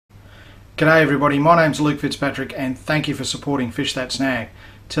G'day everybody, my name's Luke Fitzpatrick and thank you for supporting Fish That Snag.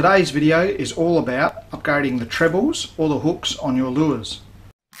 Today's video is all about upgrading the trebles or the hooks on your lures.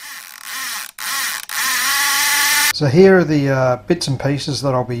 So here are the bits and pieces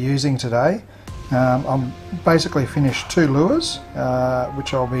that I'll be using today. I'm basically finished two lures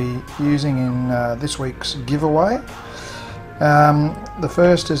which I'll be using in this week's giveaway. The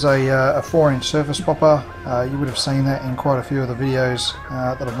first is a 4-inch surface popper. You would have seen that in quite a few of the videos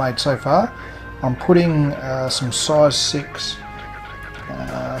that I've made so far. I'm putting some size 6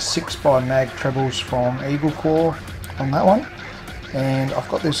 6x nag trebles from Eagle Claw on that one, and I've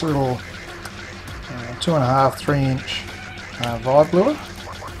got this little 2.5 3-inch vibe lure,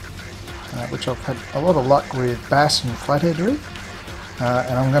 which I've had a lot of luck with bass and flathead with,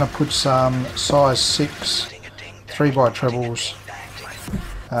 and I'm going to put some size 6 3x trebles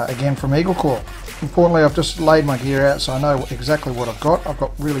again from Eagle Claw. Importantly, I've just laid my gear out so I know exactly what I've got. I've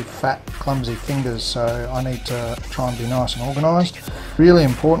got really fat, clumsy fingers, so I need to try and be nice and organised. Really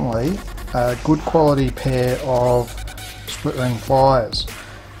importantly, a good quality pair of split ring pliers.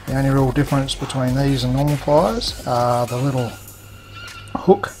 The only real difference between these and normal pliers are the little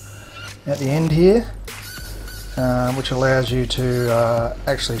hook at the end here, which allows you to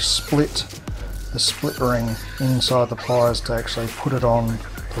actually split the split ring inside the pliers to actually put it on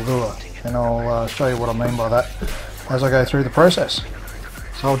the lure, and I'll show you what I mean by that as I go through the process.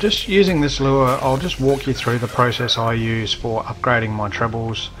 So just using this lure, I'll just walk you through the process I use for upgrading my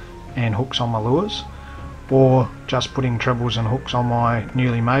trebles and hooks on my lures, or just putting trebles and hooks on my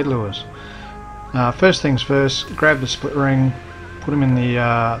newly made lures. First things first, grab the split ring, put them in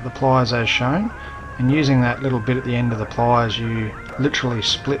the pliers as shown, and using that little bit at the end of the pliers you literally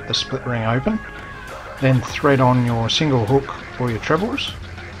split the split ring open. Then thread on your single hook or your trebles.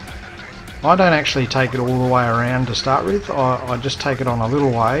 I don't actually take it all the way around to start with, I just take it on a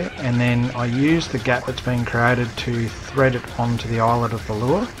little way, and then I use the gap that's been created to thread it onto the eyelet of the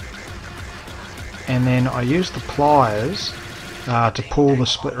lure, and then I use the pliers to pull the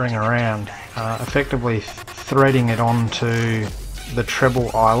split ring around, effectively threading it onto the treble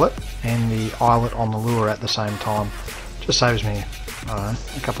eyelet and the eyelet on the lure at the same time. Just saves me a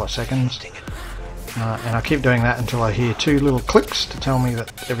couple of seconds. And I keep doing that until I hear two little clicks to tell me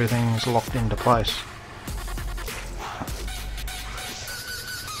that everything's locked into place.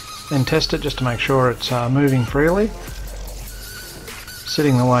 Then test it just to make sure it's moving freely,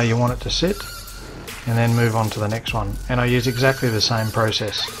 sitting the way you want it to sit, and then move on to the next one. And I use exactly the same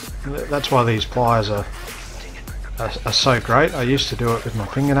process. That's why these pliers are so great. I used to do it with my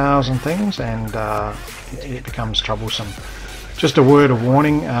fingernails and things, and it becomes troublesome. Just a word of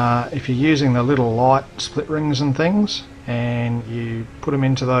warning, if you're using the little light split rings and things and you put them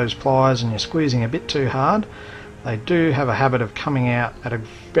into those pliers and you're squeezing a bit too hard, they do have a habit of coming out at a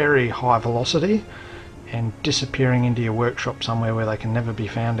very high velocity and disappearing into your workshop somewhere where they can never be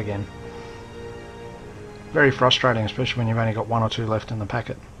found again. Very frustrating, especially when you've only got one or two left in the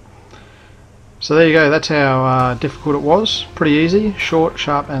packet. So there you go, that's how difficult it was. Pretty easy, short,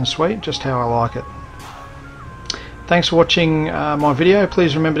 sharp and sweet, just how I like it. Thanks for watching my video.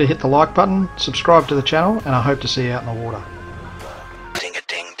 Please remember to hit the like button, subscribe to the channel, and I hope to see you out in the water. Ding a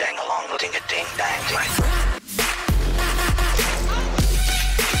ding dang along, ding a ding dang ding.